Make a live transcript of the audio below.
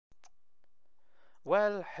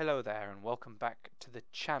Well, hello there and welcome back to the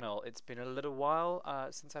channel. It's been a little while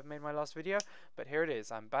since I've made my last video, but here it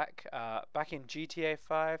is. I'm back in GTA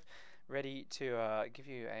 5, ready to give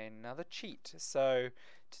you another cheat. So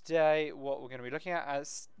today what we're going to be looking at,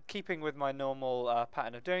 as keeping with my normal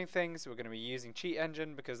pattern of doing things, we're going to be using Cheat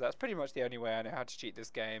Engine because that's pretty much the only way I know how to cheat this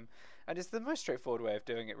game, and it's the most straightforward way of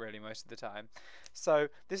doing it really most of the time. So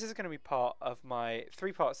this is going to be part of my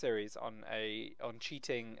three-part series on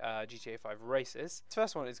cheating GTA 5 races. The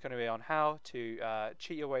first one is going to be on how to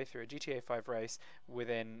cheat your way through a GTA 5 race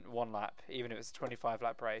within one lap, even if it's a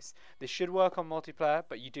 25-lap race. This should work on multiplayer,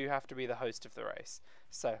 but you do have to be the host of the race.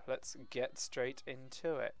 So let's get straight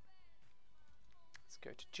into it. Let's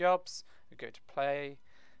go to jobs, we go to play,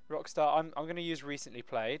 Rockstar. I'm going to use recently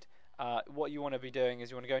played. What you want to be doing is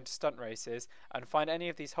you want to go into stunt races and find any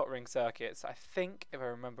of these hot ring circuits. I think, if I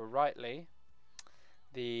remember rightly,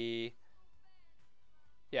 the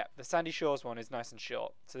Sandy Shores one is nice and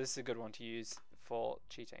short, so this is a good one to use for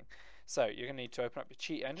cheating. So you're going to need to open up your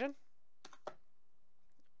cheat engine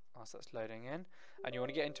whilst that's loading in, and you want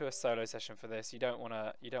to get into a solo session for this. You don't want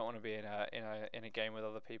to be in a game with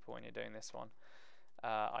other people when you're doing this one.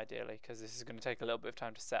 Ideally, because this is going to take a little bit of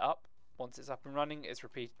time to set up. Once it's up and running, it's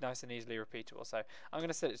nice and easily repeatable. So I'm going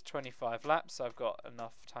to set it to 25 laps, so I've got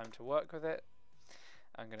enough time to work with it.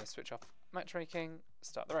 I'm going to switch off matchmaking,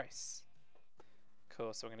 start the race.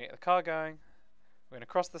 Cool, so we're going to get the car going. We're going to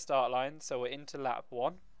cross the start line, so we're into lap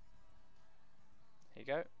 1. Here you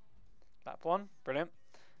go. Lap 1, brilliant.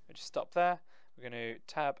 We'll just stop there. We're going to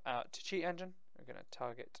tab out to Cheat Engine. We're going to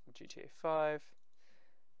target GTA 5.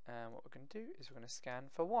 And what we're going to do is we're going to scan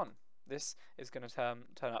for 1. This is going to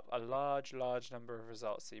turn up a large number of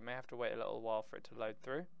results, so you may have to wait a little while for it to load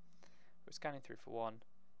through. We're scanning through for 1.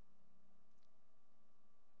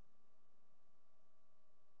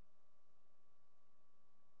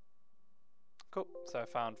 Cool, so I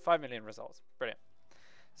found 5 million results. Brilliant.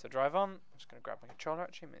 So drive on. I'm just going to grab my controller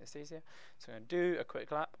actually, make this easier. So I'm going to do a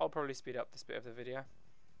quick lap. I'll probably speed up this bit of the video.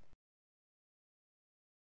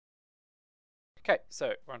 Okay,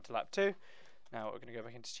 so we're on to lap 2. Now what we're going to go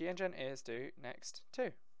back into Cheat Engine is do next 2.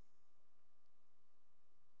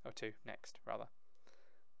 Or 2 next, rather.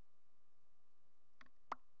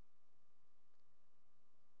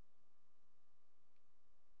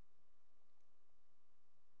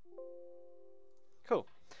 Cool,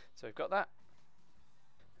 so we've got that.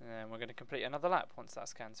 And then we're going to complete another lap once that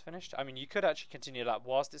scan's finished. I mean, you could actually continue a lap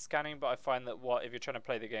whilst it's scanning, but I find that if you're trying to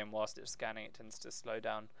play the game whilst it's scanning, it tends to slow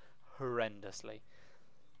down horrendously.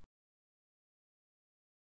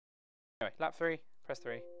 Anyway, lap 3, press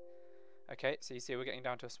 3. Okay, so you see we're getting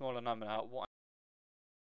down to a smaller number now. We're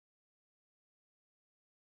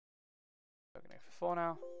going to go for 4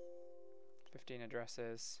 now. 15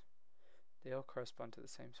 addresses. They all correspond to the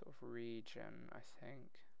same sort of region, I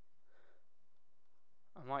think.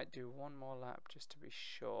 I might do one more lap just to be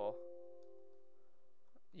sure.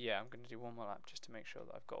 Yeah, I'm going to do one more lap just to make sure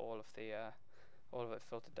that I've got all of it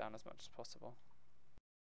filtered down as much as possible.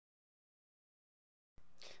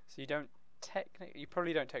 So you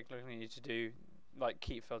probably don't technically need to do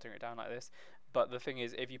keep filtering it down like this, but the thing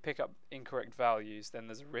is, if you pick up incorrect values, then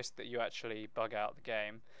there's a risk that you actually bug out the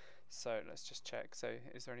game. So let's just check. So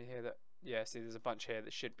is there any here that, yeah, see there's a bunch here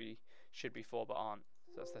that should be 4 but aren't.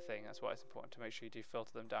 So that's the thing. That's why it's important to make sure you do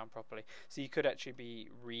filter them down properly. So you could actually be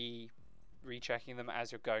rechecking them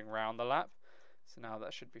as you're going around the lap. So now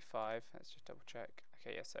that should be 5. Let's just double check.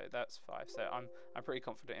 Okay, yeah, so that's 5. So I'm pretty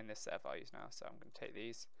confident in this set of values now. So I'm going to take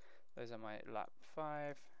these. Those are my lap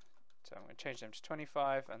 5. So I'm going to change them to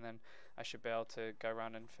 25, and then I should be able to go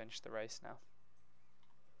around and finish the race now.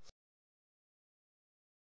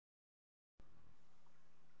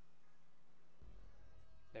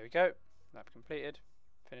 There we go. Lap completed.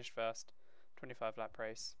 Finished first. 25 lap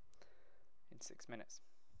race in 6 minutes.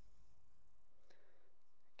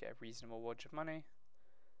 Get a reasonable wage of money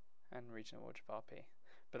and reasonable wage of RP.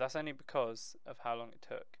 But that's only because of how long it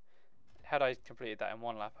took. Had I completed that in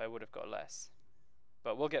 1 lap, I would have got less.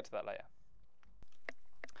 But we'll get to that later.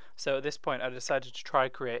 So at this point I decided to try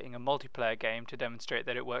creating a multiplayer game to demonstrate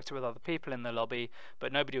that it worked with other people in the lobby,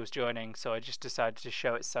 but nobody was joining, so I just decided to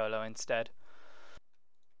show it solo instead.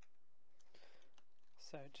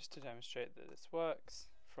 So just to demonstrate that this works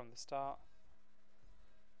from the start.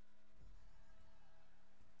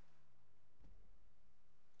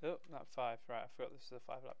 Oh, not 5, right, I forgot this is a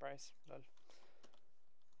 5 lap race. Lol.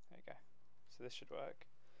 There you go. So this should work.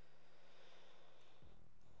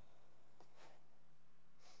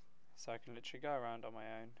 So I can literally go around on my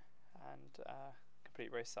own and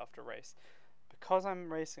complete race after race. Because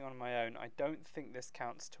I'm racing on my own, I don't think this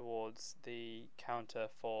counts towards the counter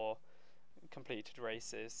for completed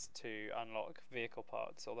races to unlock vehicle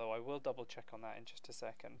parts, although I will double check on that in just a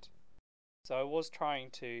second. So I was trying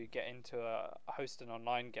to get into host an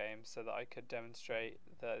online game so that I could demonstrate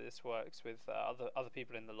that this works with other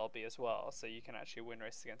people in the lobby as well, so you can actually win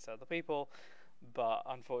races against other people. But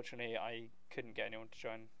unfortunately, I couldn't get anyone to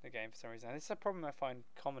join the game for some reason. And this is a problem I find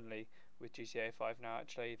commonly with GTA 5 now,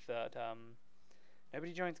 actually, that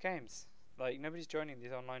nobody joins games. Like, nobody's joining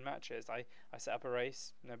these online matches. I set up a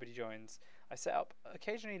race, nobody joins. I set up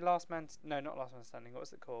occasionally not last man standing, what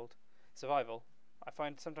was it called? Survival. I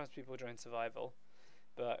find sometimes people join survival,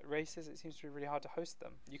 but races, it seems to be really hard to host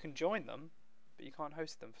them. You can join them, but you can't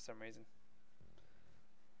host them for some reason.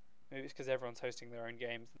 Maybe it's because everyone's hosting their own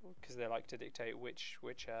games, because they like to dictate which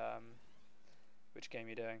game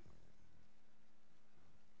you're doing.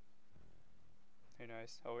 Who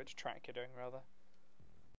knows? Or which track you're doing, rather.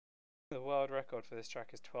 The world record for this track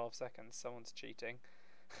is 12 seconds. Someone's cheating.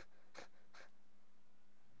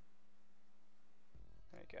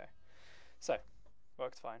 There you go. So,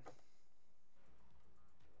 works fine.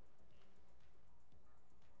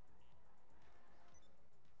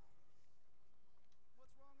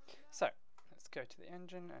 So, let's go to the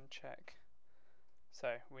engine and check.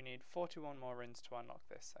 So, we need 41 more runs to unlock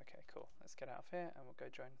this. Okay, cool. Let's get out of here and we'll go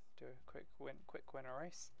do a quick winner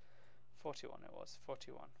race. 41 it was.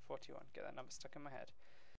 41. Get that number stuck in my head.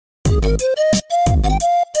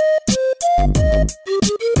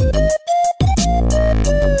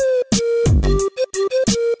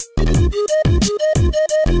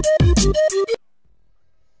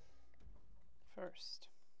 First.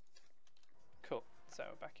 Cool. So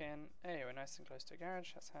we're back in. Hey, we're nice and close to a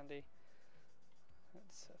garage. That's handy.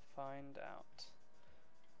 Let's find out.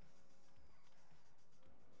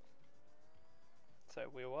 So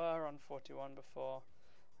we were on 41 before,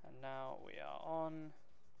 and now we are on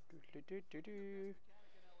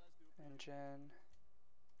engine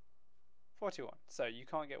 41. So you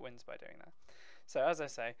can't get wins by doing that. So as I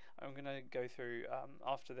say, I'm going to go through,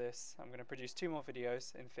 after this, I'm going to produce 2 more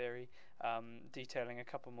videos, in theory, detailing a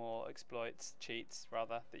couple more exploits, cheats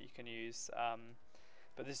rather, that you can use,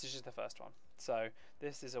 but this is just the first one. So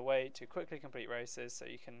this is a way to quickly complete races, so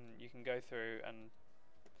you can go through and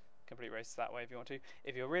complete races that way if you want to.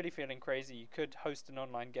 If you're really feeling crazy, you could host an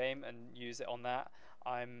online game and use it on that.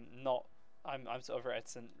 I'm sort of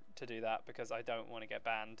reticent to do that because I don't want to get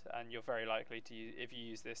banned, and you're very likely to if you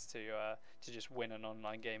use this to just win an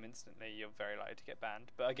online game instantly, you're very likely to get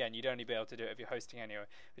banned. But again, you'd only be able to do it if you're hosting anyway,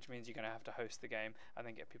 which means you're going to have to host the game and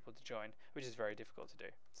then get people to join, which is very difficult to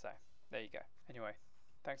do. So there you go. Anyway,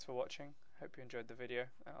 thanks for watching. Hope you enjoyed the video,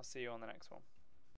 and I'll see you on the next one.